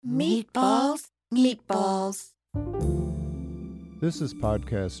Meatballs, meatballs. This is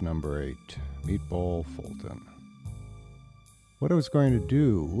podcast number 8, Meatball Fulton. What I was going to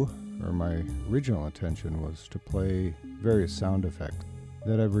do, or my original intention, was to play various sound effects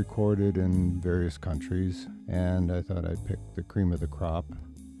that I've recorded in various countries, and I thought I'd pick the cream of the crop.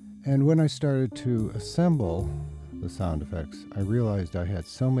 And when I started to assemble the sound effects, I realized I had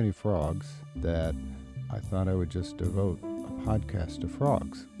so many frogs that I thought I would just devote a podcast to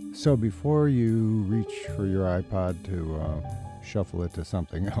frogs. So before you reach for your iPod to shuffle it to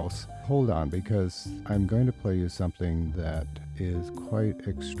something else, hold on, because I'm going to play you something that is quite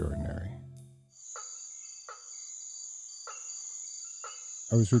extraordinary.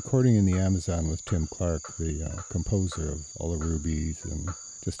 I was recording in the Amazon with Tim Clark, the composer of all the Rubies and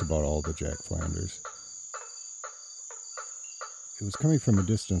just about all the Jack Flanders. It was coming from a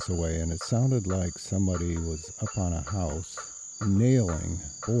distance away, and it sounded like somebody was up on a house nailing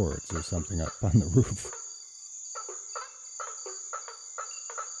boards or something up on the roof.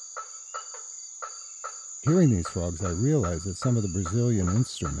 Hearing these frogs, I realized that some of the Brazilian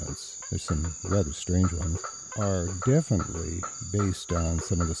instruments, there's some rather strange ones, are definitely based on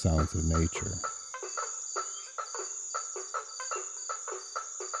some of the sounds of nature.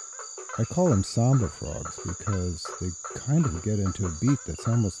 I call them samba frogs because they kind of get into a beat that's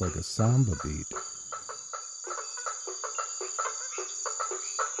almost like a samba beat.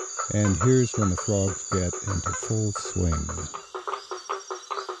 And here's when the frogs get into full swing.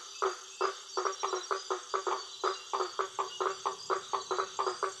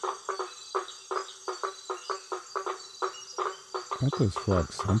 Aren't those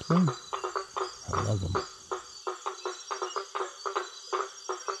frogs something? I love them.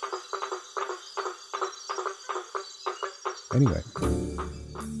 Anyway,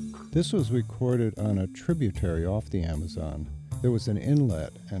 this was recorded on a tributary off the Amazon. There was an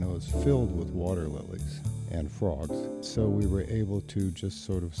inlet, and it was filled with water lilies and frogs, so we were able to just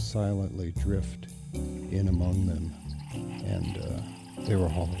sort of silently drift in among them, and they were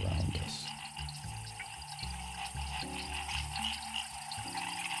all around us.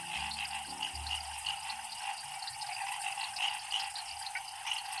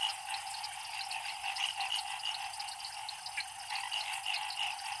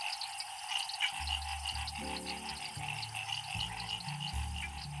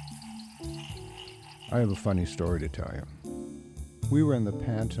 I have a funny story to tell you. We were in the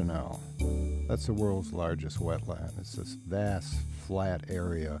Pantanal. That's the world's largest wetland. It's this vast, flat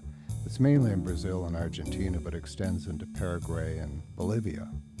area that's mainly in Brazil and Argentina, but extends into Paraguay and Bolivia.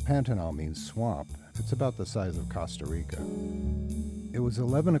 Pantanal means swamp. It's about the size of Costa Rica. It was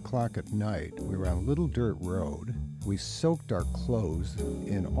 11 o'clock at night. We were on a little dirt road. We soaked our clothes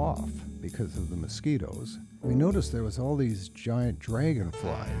in off because of the mosquitoes. We noticed there was all these giant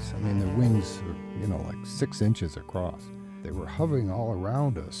dragonflies. I mean, their wings were, like 6 inches across. They were hovering all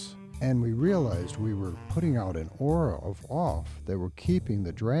around us. And we realized we were putting out an aura of off that were keeping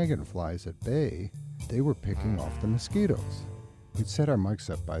the dragonflies at bay. They were picking off the mosquitoes. We'd set our mics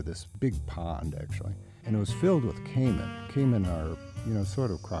up by this big pond, actually, and it was filled with caiman. Caiman are,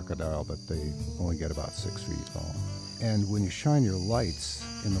 sort of crocodile, but they only get about 6 feet long. And when you shine your lights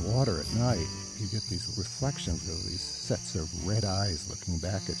in the water at night, you get these reflections of these sets of red eyes looking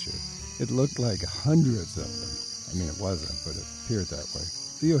back at you. It looked like hundreds of them. I mean, it wasn't, but it appeared that way.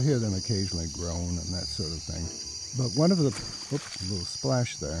 You'll hear them occasionally groan and that sort of thing. But one of the, a little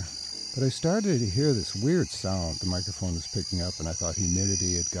splash there. But I started to hear this weird sound the microphone was picking up, and I thought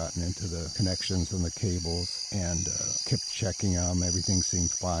humidity had gotten into the connections and the cables, and kept checking them. Everything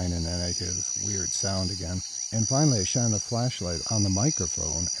seemed fine, and then I hear this weird sound again. And finally, I shined a flashlight on the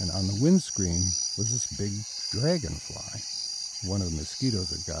microphone, and on the windscreen was this big dragonfly. One of the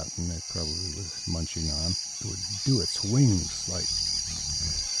mosquitoes had gotten it, probably was munching on. It would do its wings like,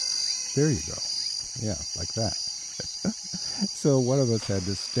 there you go. Yeah, like that. So one of us had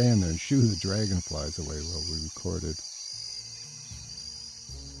to stand there and shoo the dragonflies away while we recorded.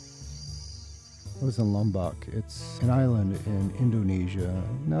 I was in Lombok. It's an island in Indonesia,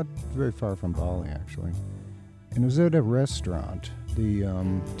 not very far from Bali, actually. And it was at a restaurant. The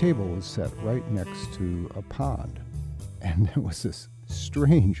table was set right next to a pond. And there was this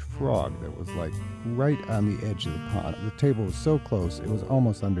strange frog that was like right on the edge of the pond. The table was so close, it was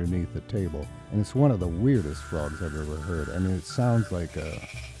almost underneath the table. And it's one of the weirdest frogs I've ever heard. I mean, it sounds like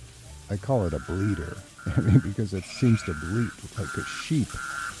I call it a bleater. I mean, because it seems to bleat like a sheep.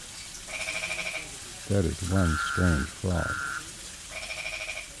 That is one strange frog.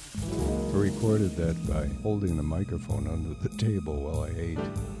 I recorded that by holding the microphone under the table while I ate.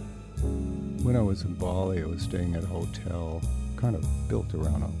 When I was in Bali, I was staying at a hotel kind of built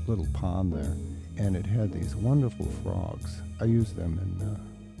around a little pond there, and it had these wonderful frogs. I used them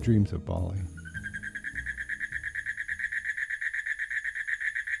in Dreams of Bali.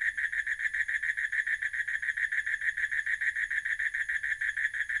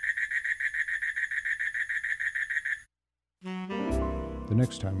 The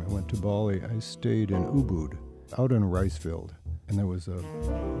next time I went to Bali, I stayed in Ubud, out in a rice field, and there was a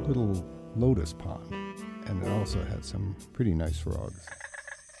little lotus pond, and it also had some pretty nice frogs.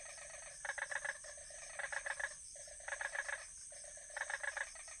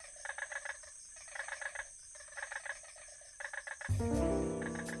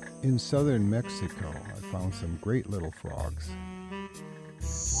 In southern Mexico, I found some great little frogs.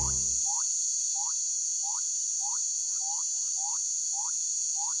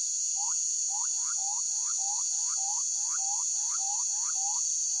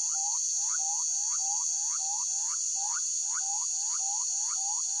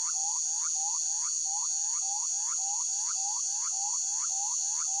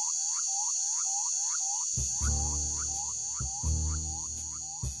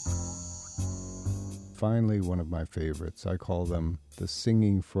 Finally, one of my favorites. I call them the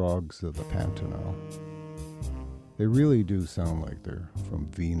singing frogs of the Pantanal. They really do sound like they're from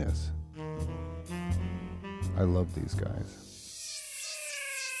Venus. I love these guys.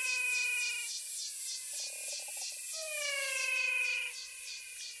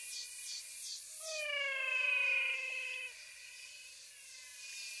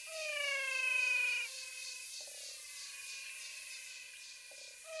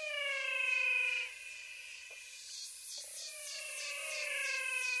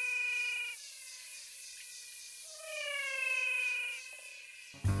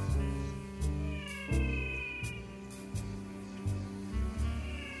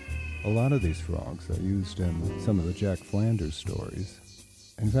 A lot of these frogs are used in some of the Jack Flanders stories.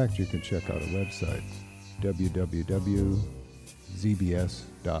 In fact, you can check out a website, www.zbs.org.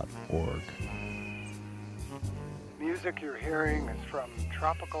 Music you're hearing is from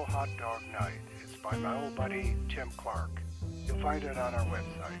Tropical Hot Dog Night. It's by my old buddy Tim Clark. You'll find it on our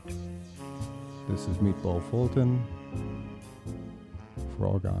website. This is Meatball Fulton.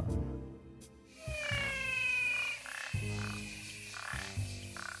 Frog on.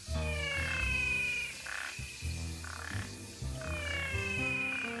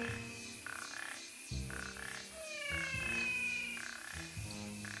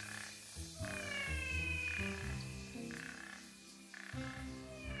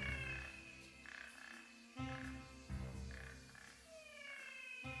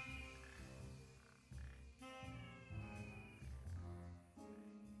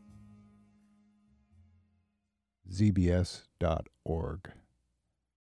 zbs.org.